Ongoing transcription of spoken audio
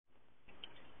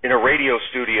in a radio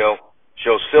studio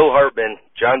shows Phil Hartman,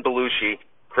 John Belushi,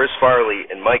 Chris Farley,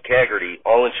 and Mike Haggerty,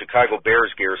 all in Chicago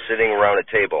Bears gear, sitting around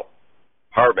a table.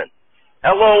 Hartman: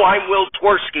 Hello, I'm Will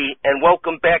Twerski, and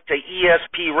welcome back to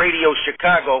ESP Radio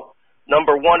Chicago,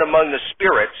 number one among the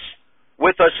spirits.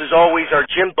 With us, as always, are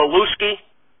Jim Belushi.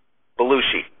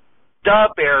 Da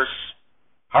Bears,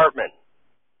 Hartman.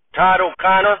 Todd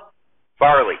O'Connor,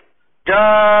 Farley.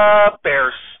 Da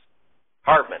Bears,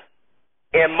 Hartman.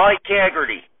 And Mike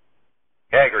Haggerty.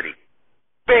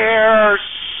 Bears,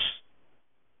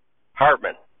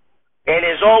 Hartman. And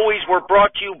as always, we're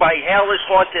brought to you by Hallis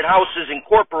Haunted Houses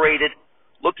Incorporated.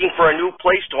 Looking for a new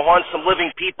place to haunt some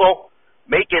living people?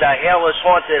 Make it a Hallis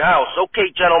Haunted House.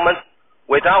 Okay, gentlemen,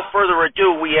 without further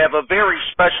ado, we have a very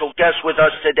special guest with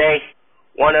us today.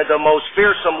 One of the most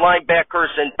fearsome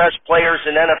linebackers and best players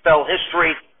in NFL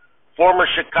history, former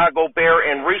Chicago Bear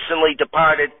and recently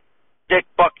departed Dick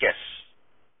Butkus.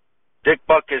 Dick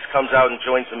Butkus comes out and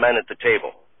joins the men at the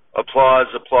table. Applause,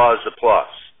 applause,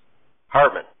 applause.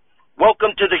 Hartman: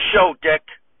 Welcome to the show, Dick.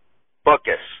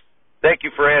 Butkus: Thank you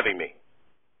for having me.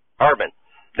 Hartman: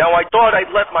 Now, I thought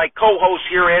I'd let my co-host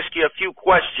here ask you a few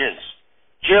questions.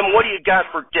 Jim, what do you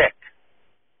got for Dick?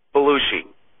 Belushi: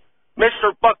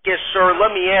 Mr. Butkus, sir,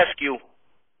 let me ask you,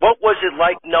 what was it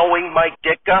like knowing Mike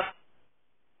Ditka?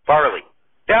 Farley: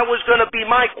 That was going to be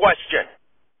my question.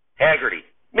 Haggerty: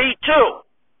 Me too.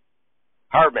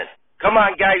 Hartman: Come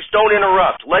on, guys, don't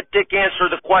interrupt. Let Dick answer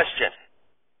the question.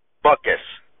 Butkus: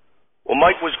 Well,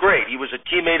 Mike was great. He was a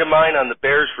teammate of mine on the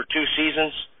Bears for 2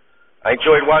 seasons. I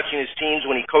enjoyed watching his teams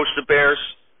when he coached the Bears,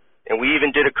 and we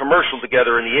even did a commercial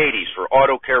together in the 80s for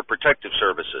Auto Care Protective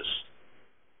Services.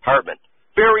 Hartman: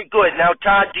 Very good. Now,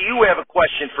 Todd, do you have a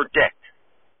question for Dick?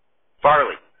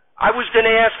 Farley: I was going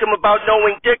to ask him about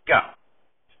knowing Ditka.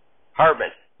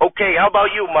 Hartman: Okay, how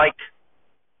about you, Mike?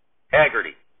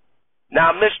 Haggerty: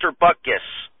 Now, Mr. Butkus,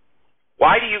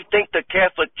 why do you think the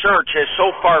Catholic Church has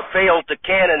so far failed to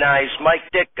canonize Mike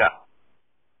Ditka?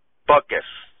 Butkus: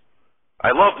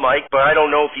 I love Mike, but I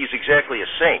don't know if he's exactly a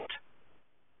saint.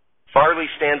 Farley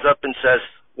stands up and says,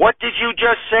 What did you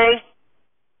just say?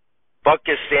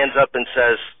 Butkus stands up and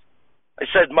says, I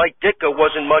said Mike Ditka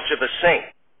wasn't much of a saint.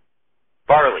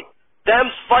 Farley: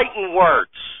 Them's fighting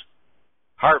words.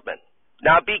 Hartman: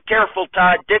 Now be careful,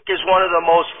 Todd. Dick is one of the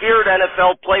most feared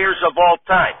NFL players of all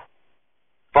time.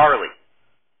 Farley: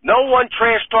 No one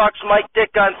trash talks Mike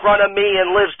Ditka in front of me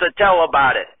and lives to tell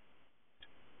about it.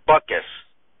 Butkus: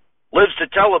 Lives to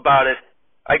tell about it?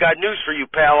 I got news for you,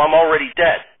 pal. I'm already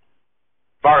dead.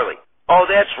 Farley: Oh,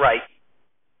 that's right.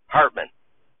 Hartman: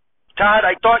 Todd,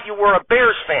 I thought you were a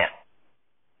Bears fan.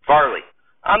 Farley: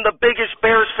 I'm the biggest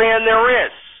Bears fan there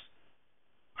is.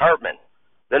 Hartman: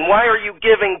 Then why are you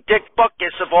giving Dick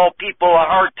Butkus, of all people, a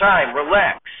hard time?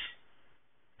 Relax.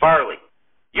 Farley: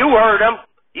 You heard him.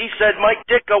 He said Mike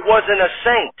Ditka wasn't a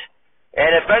saint.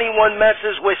 And if anyone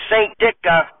messes with Saint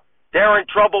Ditka, they're in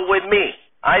trouble with me.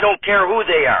 I don't care who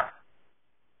they are.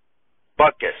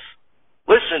 Butkus: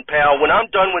 Listen, pal, when I'm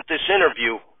done with this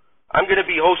interview, I'm going to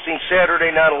be hosting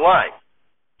Saturday Night Live.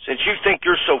 Since you think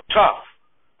you're so tough,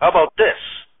 how about this?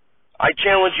 I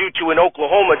challenge you to an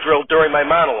Oklahoma drill during my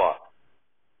monologue.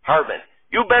 Hartman: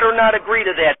 You better not agree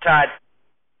to that, Todd.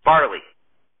 Farley: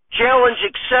 Challenge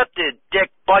accepted,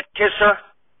 Dick Buttkisser.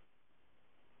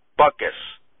 Butkus: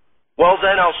 Well,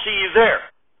 then I'll see you there.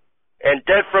 And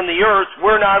dead from the earth,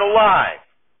 we're not alive.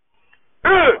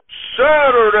 It's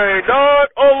Saturday Night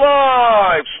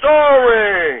Alive,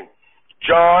 starring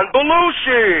John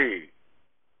Belushi,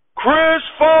 Chris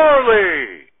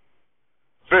Farley,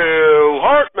 Phil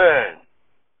Hartman,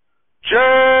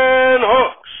 Jen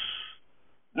Hooks,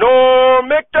 Norm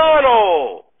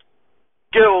MacDonald,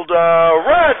 Gilda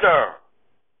Radner,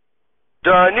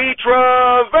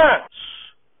 Denitra Vance,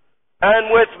 and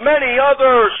with many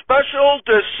other special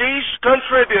deceased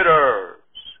contributors.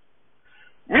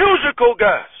 Musical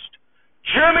guest,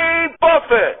 Jimmy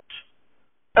Buffett,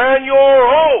 and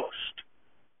your host,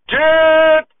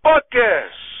 Dick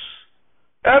Butkus.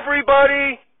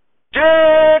 Everybody,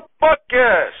 Dick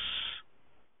Butkus.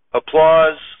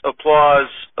 Applause,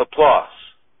 applause, applause.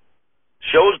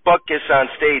 Shows Butkus on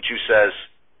stage who says,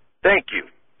 Thank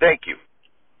you.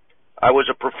 I was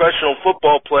a professional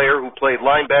football player who played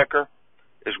linebacker,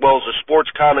 as well as a sports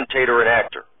commentator and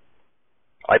actor.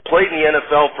 I played in the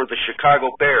NFL for the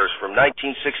Chicago Bears from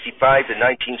 1965 to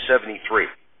 1973.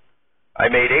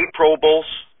 I made 8 Pro Bowls,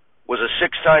 was a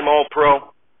 6-time All-Pro,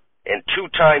 and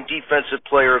 2-time Defensive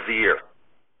Player of the Year.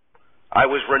 I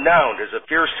was renowned as a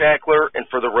fierce tackler and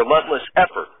for the relentless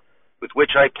effort with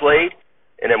which I played,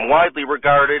 and am widely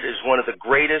regarded as one of the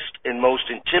greatest and most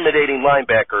intimidating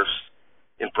linebackers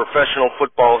in professional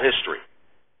football history.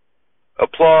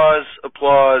 Applause,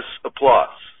 applause,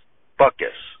 applause.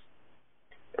 Butkus.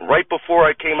 And right before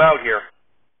I came out here,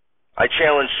 I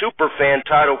challenged superfan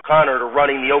Todd O'Connor to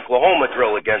running the Oklahoma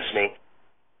drill against me,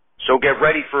 so get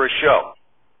ready for a show.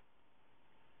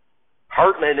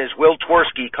 Hartman, as Will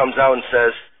Twerski, comes out and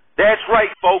says, "That's right,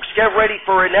 folks, get ready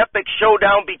for an epic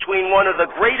showdown between one of the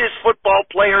greatest football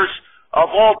players of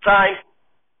all time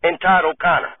and Todd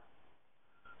O'Connor."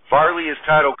 Farley as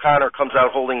Todd O'Connor comes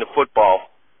out holding the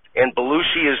football, and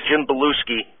Belushi as Jim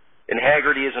Belushi and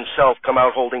Haggerty as himself come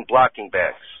out holding blocking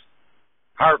bags.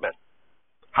 Hartman: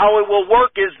 "How it will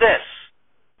work is this.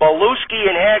 Belushi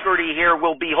and Haggerty here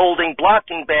will be holding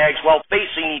blocking bags while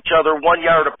facing each other 1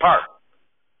 yard apart.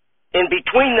 In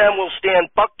between them will stand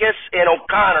Butkus and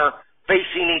O'Connor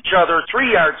facing each other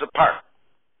 3 yards apart.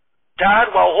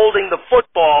 Todd, while holding the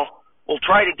football, will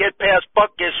try to get past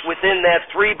Butkus within that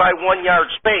 3 by 1 yard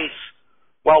space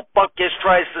while Butkus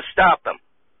tries to stop him.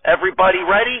 Everybody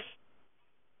ready?"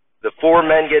 The four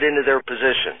men get into their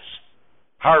positions.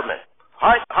 Hartman: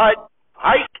 "Hike."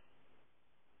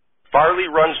 Farley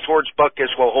runs towards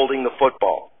Butkus while holding the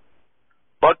football.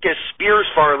 Butkus spears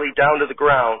Farley down to the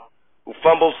ground, who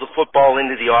fumbles the football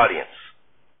into the audience.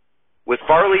 With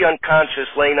Farley unconscious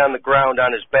laying on the ground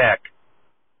on his back,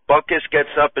 Butkus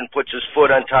gets up and puts his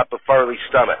foot on top of Farley's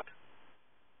stomach.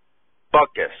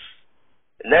 Butkus.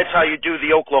 And that's how you do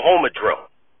the Oklahoma drill.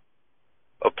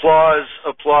 Applause,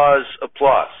 applause,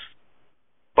 applause.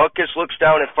 Butkus looks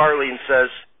down at Farley and says,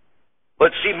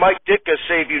 "Let's see Mike Ditka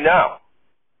save you now."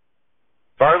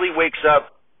 Farley wakes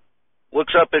up,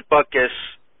 looks up at Butkus,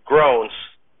 groans,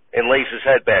 and lays his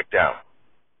head back down.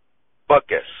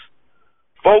 Butkus: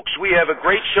 "Folks, we have a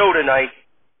great show tonight.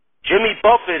 Jimmy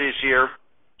Buffett is here,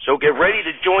 so get ready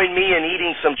to join me in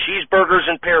eating some cheeseburgers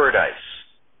in paradise.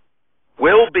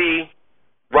 We'll be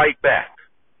right back."